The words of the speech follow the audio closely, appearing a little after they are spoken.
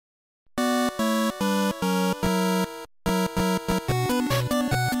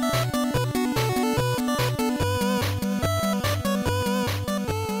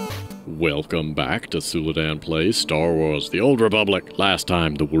Welcome back to Alderaan Plays Star Wars: The Old Republic. Last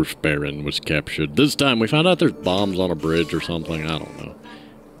time the Wolf Baron was captured. This time we found out there's bombs on a bridge or something. I don't know.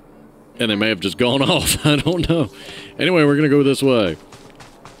 And they may have just gone off. I don't know. Anyway, we're gonna go this way.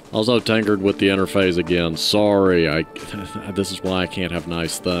 Also tinkered with the interface again. Sorry, this is why I can't have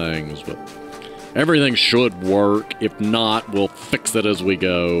nice things, but everything should work. If not, we'll fix it as we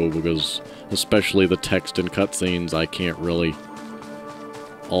go, because especially the text and cutscenes I can't really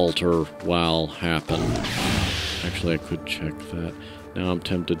alter while happen. Actually, I could check that. Now I'm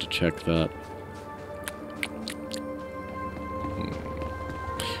tempted to check that.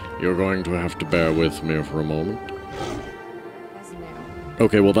 You're going to have to bear with me for a moment.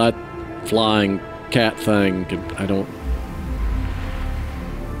 Okay, well that flying cat thing, I don't...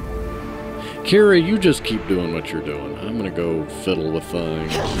 Kira, you just keep doing what you're doing. I'm gonna go fiddle with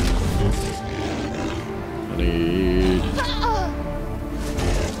things. I need...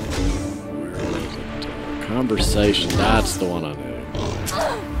 Conversation, that's the one I need.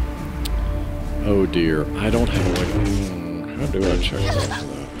 Oh dear, I don't have a way. How do I check that?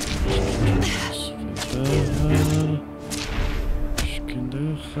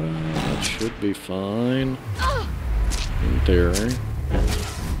 That should be fine. In theory.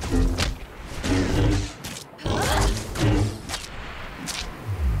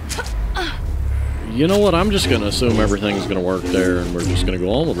 You know what? I'm just going to assume everything's going to work there and we're just going to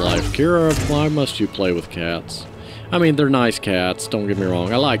go on with life. Kira, why must you play with cats? I mean, they're nice cats, don't get me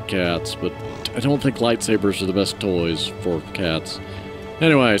wrong. I like cats, but I don't think lightsabers are the best toys for cats.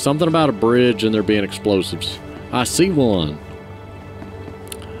 Anyway, something about a bridge and there being explosives. I see one.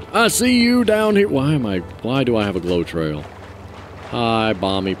 I see you down here. Why do I have a glow trail? Hi,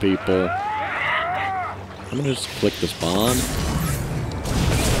 bomby people. I'm going to just click this bomb.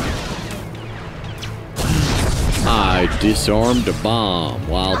 I disarmed a bomb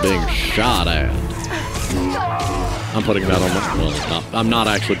while being shot at. I'm putting that on my... Well, I'm not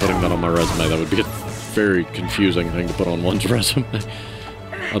actually putting that on my resume. That would be a very confusing thing to put on one's resume.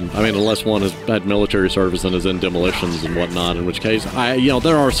 I mean, unless one has had military service and is in demolitions and whatnot, in which case, you know,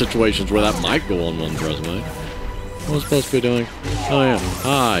 there are situations where that might go on one's resume. What was I supposed to be doing? Oh, yeah.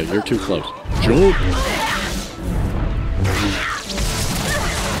 Hi, you're too close. Jump!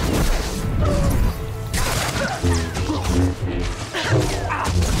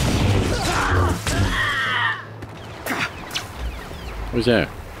 What's that?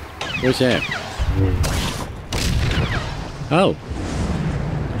 What's that? Oh.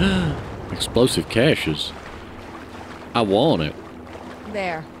 Explosive caches. I want it.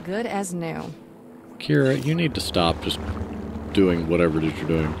 There. Good as new. Kira, you need to stop just doing whatever it is you're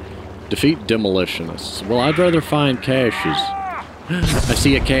doing. Defeat demolitionists. Well, I'd rather find caches. I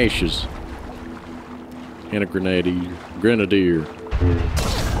see a caches. And a grenadier.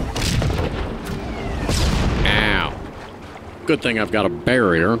 Ow. Good thing I've got a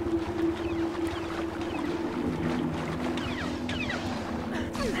barrier.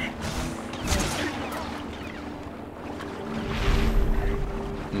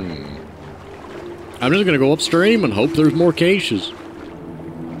 I'm just gonna go upstream and hope there's more caches.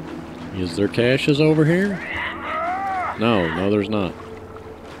 Is there caches over here? No, there's not.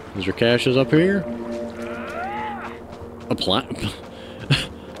 Is there caches up here? A plant?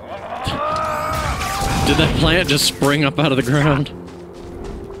 Did that plant just spring up out of the ground?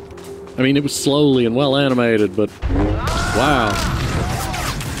 I mean, it was slowly and well animated, but wow.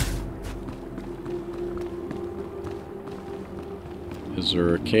 Is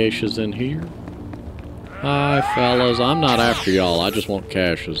there caches in here? Hi, fellas. I'm not after y'all. I just want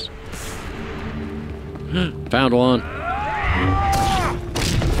caches. Found one.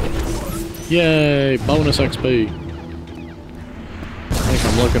 Yay! Bonus XP. I think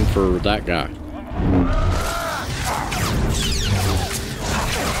I'm looking for that guy.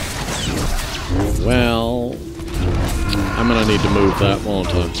 Well, I'm gonna need to move that, won't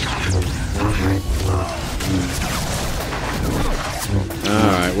I?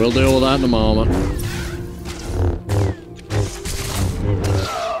 Alright, we'll deal with that in a moment.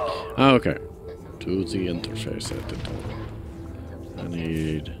 Okay. To the interface editor. I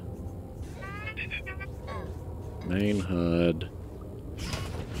need... main HUD.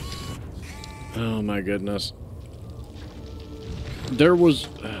 Oh my goodness. There was...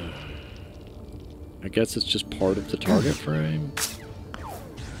 I guess it's just part of the target frame.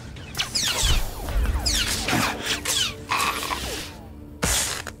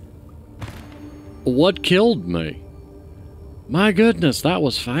 What killed me? My goodness, that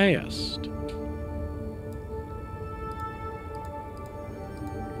was fast.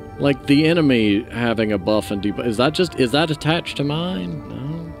 Like the enemy having a buff and debuff. Is that attached to mine?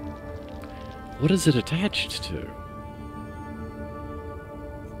 No. What is it attached to?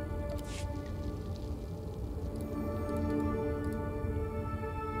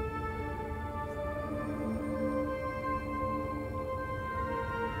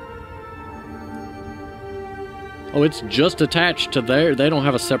 Oh, it's just attached to there. They don't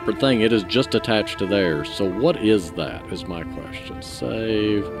have a separate thing. It is just attached to theirs. So what is that, is my question.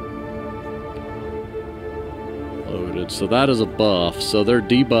 Save. Loaded. So that is a buff. So their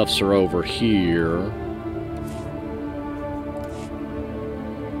debuffs are over here.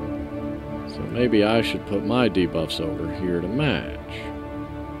 So maybe I should put my debuffs over here to match.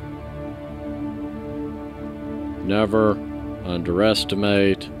 Never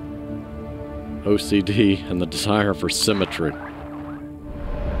underestimate OCD and the desire for symmetry.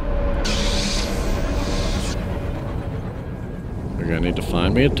 Okay, I need to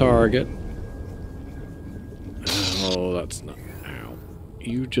find me a target. Oh, that's not... Ow.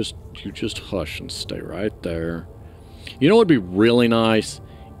 You just hush and stay right there. You know what would be really nice?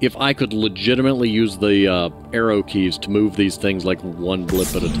 If I could legitimately use the arrow keys to move these things like one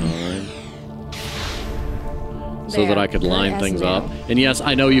blip at a time. So that I could line things up. And yes,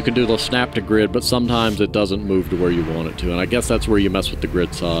 I know you can do the snap to grid, but sometimes it doesn't move to where you want it to. And I guess that's where you mess with the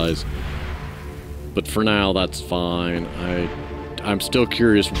grid size. But for now, that's fine. I'm still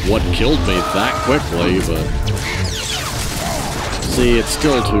curious what killed me that quickly, but... See, it's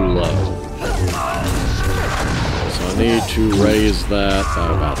still too low. So I need to raise that by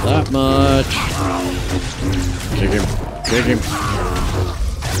about that much. Kick him. Kick him.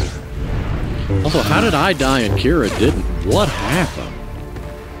 Also, how did I die and Kira didn't? What happened?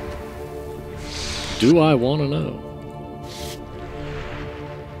 Do I want to know?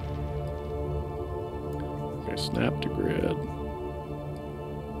 Okay, snap to grid.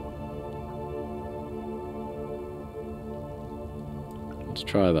 Let's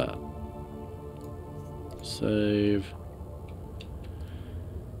try that. Save.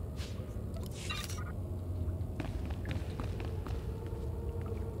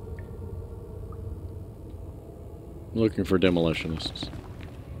 Looking for demolitionists.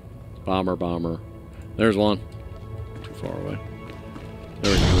 Bomber, bomber. There's one. Too far away.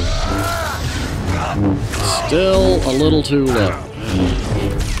 There we go. Still a little too low.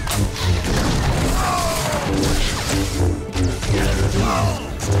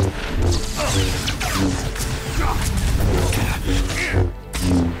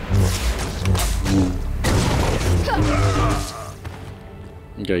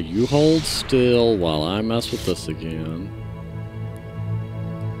 Okay, you hold still while I mess with this again.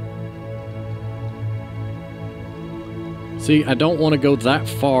 See, I don't want to go that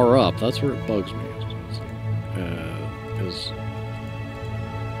far up. That's where it bugs me.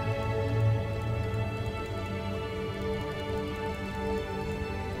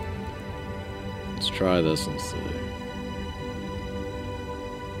 Let's try this and see.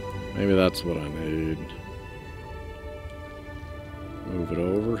 Maybe that's what I need. Move it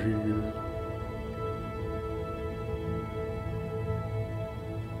over here.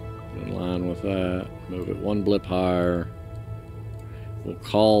 In line with that. Move it one blip higher. We'll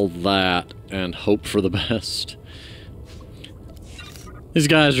call that and hope for the best. These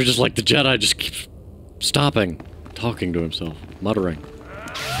guys are just like the Jedi, just keeps stopping, talking to himself, muttering.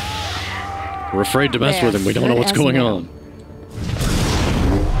 We're afraid to mess with him. We don't know what's going on.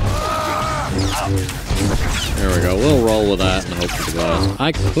 There we go. We'll roll with that and hope for the best.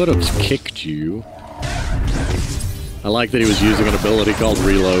 I could have kicked you. I like that he was using an ability called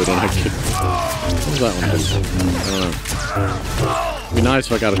Reload, and I kicked. What was that one? I don't know. It'd be nice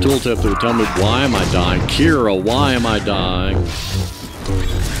if I got a tooltip that would tell me why am I dying. Kira, why am I dying?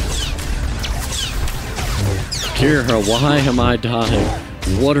 Kira, why am I dying?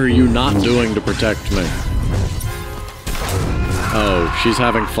 What are you not doing to protect me? Oh, she's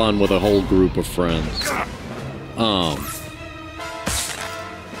having fun with a whole group of friends.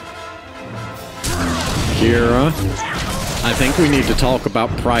 Kira, I think we need to talk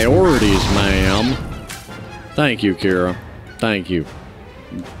about priorities, ma'am. Thank you, Kira. Thank you.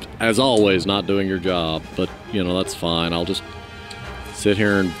 As always, not doing your job, but, you know, that's fine. I'll just sit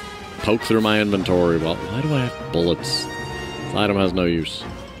here and poke through my inventory. Well, why do I have bullets? This item has no use.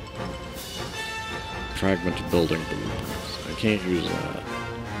 Fragmented building blueprints. I can't use that.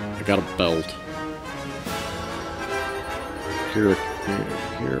 I got a belt. Kira,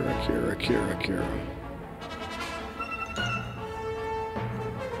 Kira.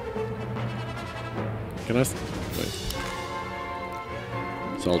 Can I... Wait.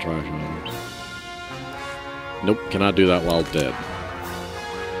 Sell trash items. Nope, cannot do that while dead.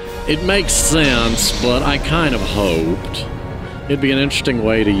 It makes sense, but I kind of hoped. It'd be an interesting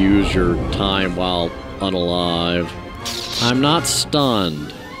way to use your time while unalive. I'm not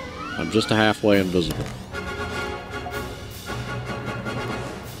stunned. I'm just halfway invisible.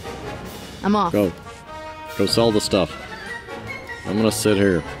 I'm off. Go. Go sell the stuff. I'm gonna sit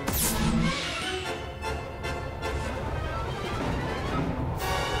here.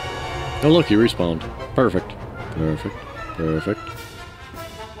 Oh look, you respawned. Perfect. Perfect. Perfect.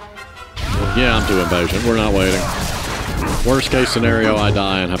 Yeah, I'm too impatient. We're not waiting. Worst case scenario, I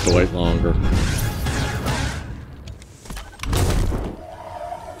die and have to wait longer.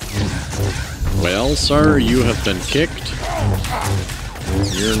 Well, sir, you have been kicked.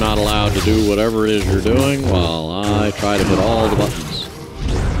 You're not allowed to do whatever it is you're doing while I try to hit all the buttons.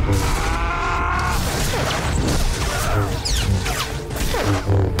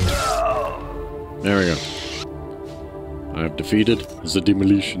 There we go. I've defeated the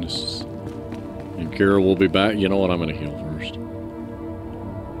demolitionists. And Kira will be back. You know what? I'm going to heal first.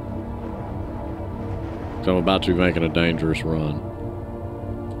 So I'm about to be making a dangerous run.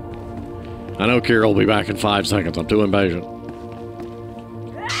 I know Kira will be back in 5 seconds. I'm too impatient.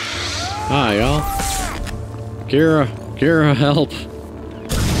 Hi, y'all. Kira, help.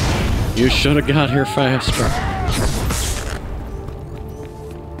 You should have got here faster.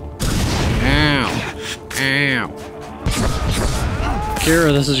 Ow. Ow.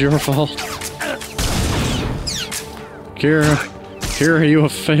 Kira, this is your fault. Kira, you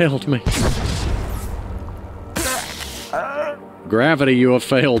have failed me. Gravity, you have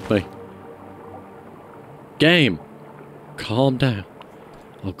failed me. Game, calm down.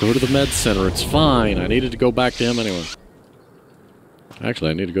 I'll go to the med center. It's fine. I needed to go back to him anyway. Actually,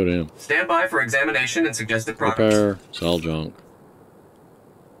 I need to go to him. Stand by for examination and suggested progress. Repair, sell junk.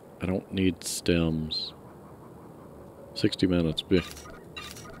 I don't need stems. 60 minutes.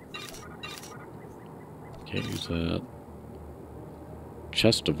 Can't use that.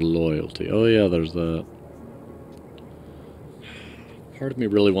 Chest of loyalty. Oh yeah, there's that. Part of me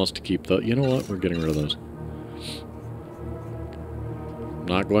really wants to keep the... You know what? We're getting rid of those. I'm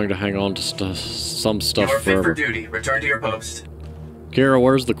not going to hang on to some stuff you are fit forever. for duty. Return to your post. Kira,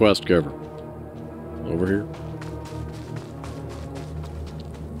 where's the quest giver? Over here.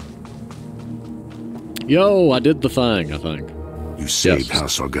 Yo, I did the thing, I think. You saved Yes.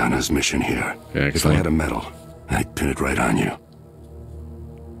 House Organa's mission here. Excellent. If I had a medal, I'd pin it right on you.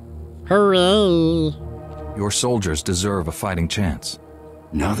 Hooray! Your soldiers deserve a fighting chance.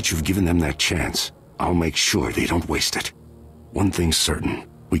 Now that you've given them that chance, I'll make sure they don't waste it. One thing's certain.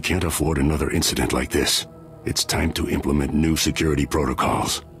 We can't afford another incident like this. It's time to implement new security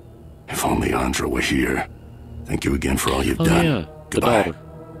protocols. If only Andra were here. Thank you again for all you've done. Yeah, Goodbye. the daughter.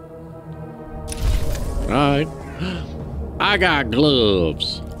 Alright. I got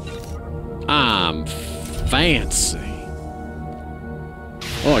gloves. I'm fancy.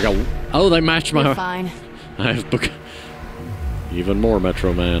 Oh, I got... Oh, they match my... You're fine. I have book... Even more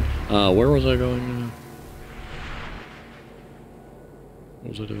Metro Man. Where was I going now? What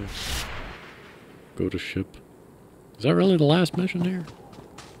was I doing? Go to ship. Is that really the last mission here?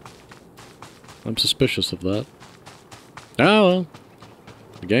 I'm suspicious of that. Oh, well.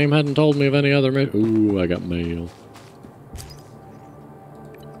 The game hadn't told me of any other Ooh, I got mail.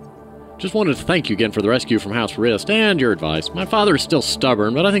 Just wanted to thank you again for the rescue from House Rist and your advice. My father is still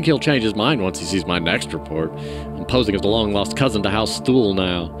stubborn, but I think he'll change his mind once he sees my next report. I'm posing as a long-lost cousin to House Thule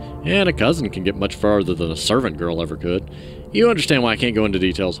now. And a cousin can get much farther than a servant girl ever could. You understand why I can't go into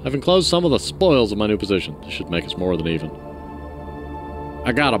details. I've enclosed some of the spoils of my new position. This should make us more than even.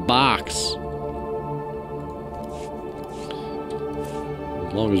 I got a box.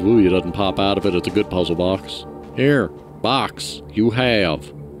 As long as Wuya doesn't pop out of it, it's a good puzzle box. Here, box. You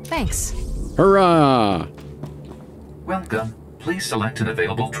have. Thanks. Hurrah! Welcome. Please select an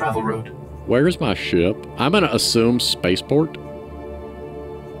available travel route. Where's my ship? I'm gonna assume spaceport.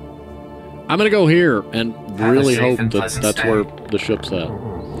 I'm gonna go here and Have really a safe hope and that pleasant that's stay. where the ship's at.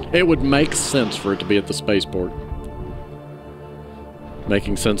 It would make sense for it to be at the spaceport.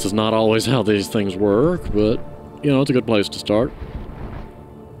 Making sense is not always how these things work, but, you know, it's a good place to start.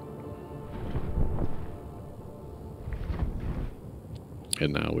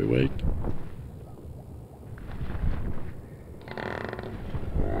 And now we wait.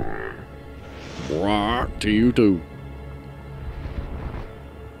 Rock to you too.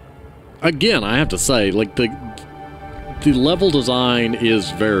 Again, I have to say, like, the level design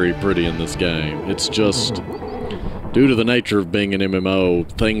is very pretty in this game. It's just, due to the nature of being an MMO,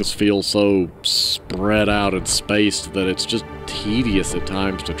 things feel so spread out and spaced that it's just tedious at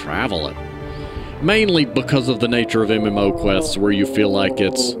times to travel it. Mainly because of the nature of MMO quests, where you feel like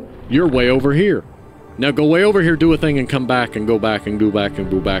you're way over here. Now go way over here, do a thing, and come back, and go back, and go back, and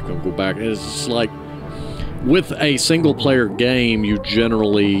go back, and go back. It's just like, with a single-player game, you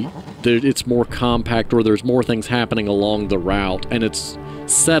generally, it's more compact, or there's more things happening along the route, and it's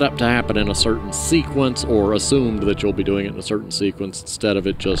set up to happen in a certain sequence, or assumed that you'll be doing it in a certain sequence, instead of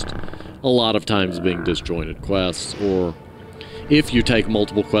it just a lot of times being disjointed quests, or if you take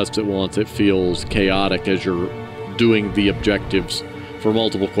multiple quests at once, it feels chaotic as you're doing the objectives for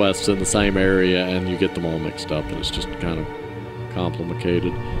multiple quests in the same area, and you get them all mixed up, and it's just kind of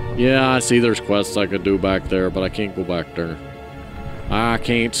complicated. Yeah, I see there's quests I could do back there, but I can't go back there. I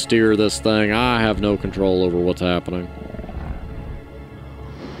can't steer this thing. I have no control over what's happening.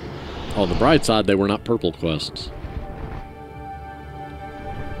 On the bright side, they were not purple quests.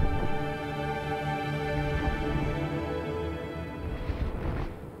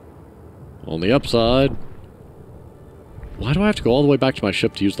 On the upside, why do I have to go all the way back to my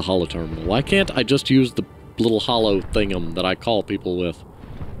ship to use the holo terminal? Why can't I just use the little holo thingum that I call people with?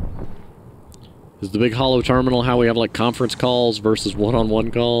 Is the big holo terminal how we have, like, conference calls versus one-on-one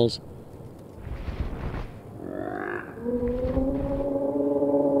calls?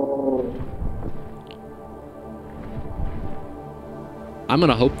 I'm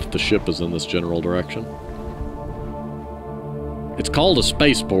gonna hope that the ship is in this general direction. It's called a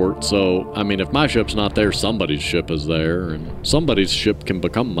spaceport, so, I mean, if my ship's not there, somebody's ship is there, and somebody's ship can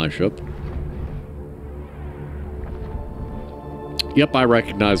become my ship. Yep, I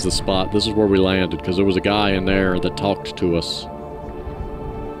recognize the spot. This is where we landed, because there was a guy in there that talked to us.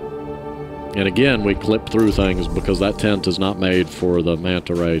 And again, we clip through things because that tent is not made for the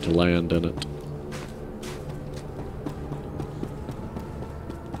manta ray to land in it.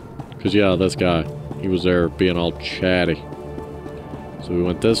 Because, yeah, this guy, he was there being all chatty. So we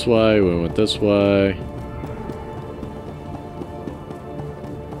went this way, we went this way.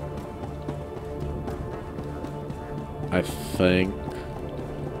 I think.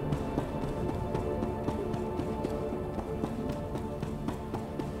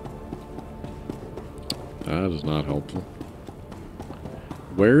 That is not helpful.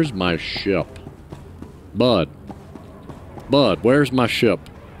 Where's my ship? Bud. Bud, where's my ship?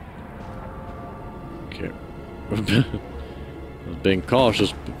 Okay. I was being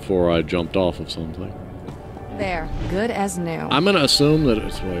cautious before I jumped off of something. There, good as new. I'm gonna assume that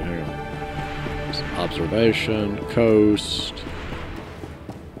it's... Wait, hang on. Observation, coast,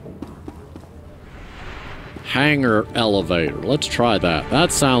 hangar, elevator. Let's try that.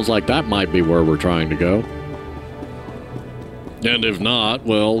 That sounds like that might be where we're trying to go. And if not,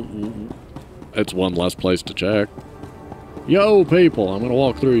 well, it's one less place to check. Yo, people, I'm gonna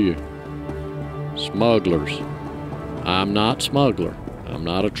walk through you. Smugglers. I'm not smuggler. I'm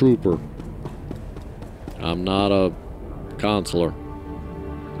not a trooper. I'm not a consular.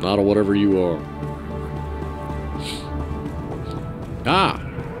 Not a whatever you are. Ah!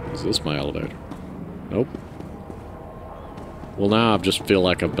 Is this my elevator? Nope. Well, now I just feel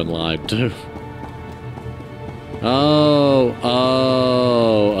like I've been lied to. Oh,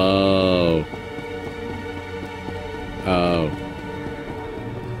 oh, oh. Oh.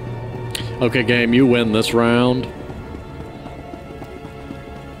 Okay, game, you win this round.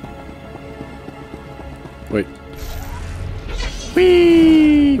 Wait.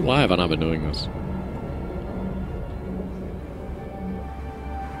 Whee! Why have I not been doing this?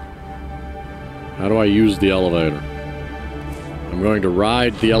 How do I use the elevator? I'm going to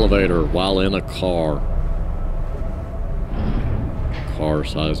ride the elevator while in a car.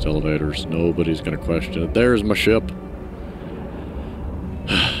 Car-sized elevators. Nobody's going to question it. There's my ship.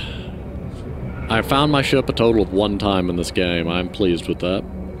 I found my ship a total of 1 time in this game. I'm pleased with that.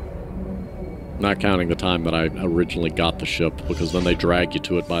 Not counting the time that I originally got the ship, because then they drag you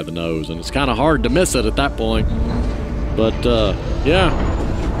to it by the nose, and it's kind of hard to miss it at that point. But, yeah.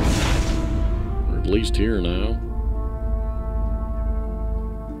 We're at least here now.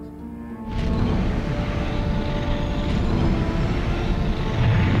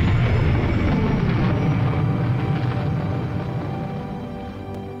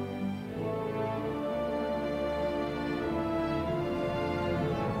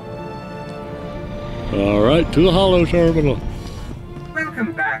 Alright, to the holo terminal.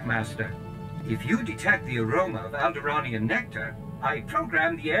 Welcome back, Master. If you detect the aroma of Alderaanian nectar, I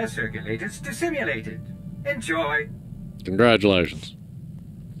program the air circulators to simulate it. Enjoy. Congratulations.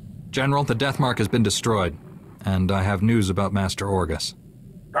 General, the death mark has been destroyed, and I have news about Master Orgus.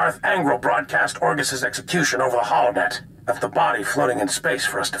 Darth Angral broadcast Orgus's execution over the holonet, left the body floating in space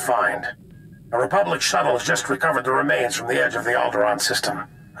for us to find. A Republic shuttle has just recovered the remains from the edge of the Alderaan system.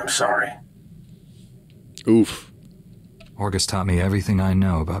 I'm sorry. Oof. Orgus taught me everything I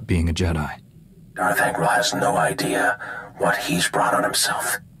know about being a Jedi. Darth Angral has no idea what he's brought on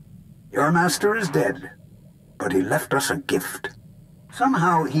himself. Your master is dead, but he left us a gift.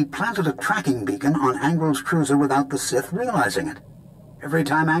 Somehow he planted a tracking beacon on Angral's cruiser without the Sith realizing it. Every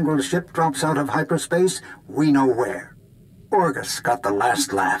time Angral's ship drops out of hyperspace, we know where. Orgus got the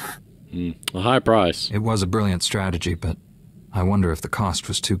last laugh. A high price. It was a brilliant strategy, but I wonder if the cost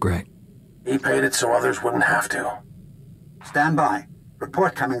was too great. He paid it so others wouldn't have to. Stand by.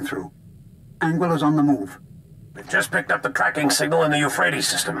 Report coming through. Angral is on the move. We've just picked up the tracking signal in the Euphrates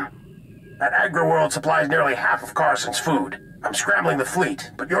system. That agri-world supplies nearly half of Carson's food. I'm scrambling the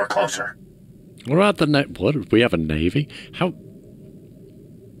fleet, but you're closer. What about the what? We have a navy? How?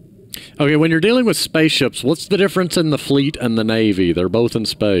 Okay, when you're dealing with spaceships, what's the difference in the fleet and the navy? They're both in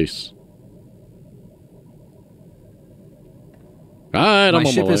space. Alright, I'm on my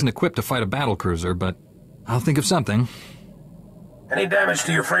way. My ship isn't equipped to fight a battlecruiser, but I'll think of something. Any damage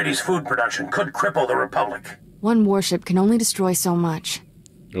to Euphrates food production could cripple the Republic. One warship can only destroy so much.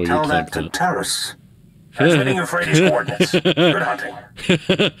 Oh, Tell that to Terrace. Transmitting Euphrates coordinates. Good hunting.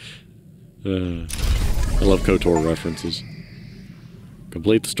 I love KOTOR references.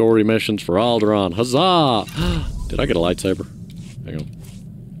 Complete the story missions for Alderaan. Huzzah! Did I get a lightsaber? Hang on.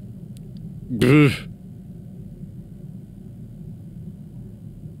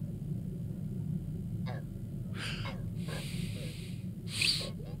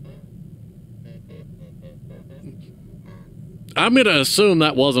 I'm gonna assume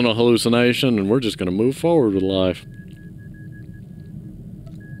that wasn't a hallucination, and we're just gonna move forward with life.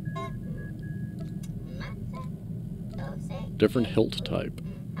 Different hilt type.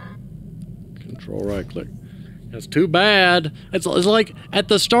 Control right click. That's too bad. It's like, at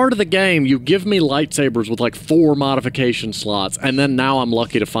the start of the game, you give me lightsabers with like 4 modification slots, and then now I'm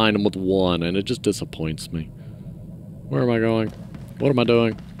lucky to find them with 1, and it just disappoints me. Where am I going? What am I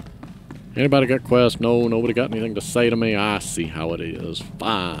doing? Anybody got quests? No, nobody got anything to say to me? I see how it is.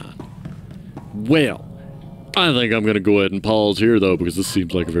 Fine. Well, I think I'm going to go ahead and pause here, though, because this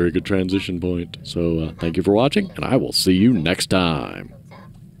seems like a very good transition point. So, thank you for watching, and I will see you next time.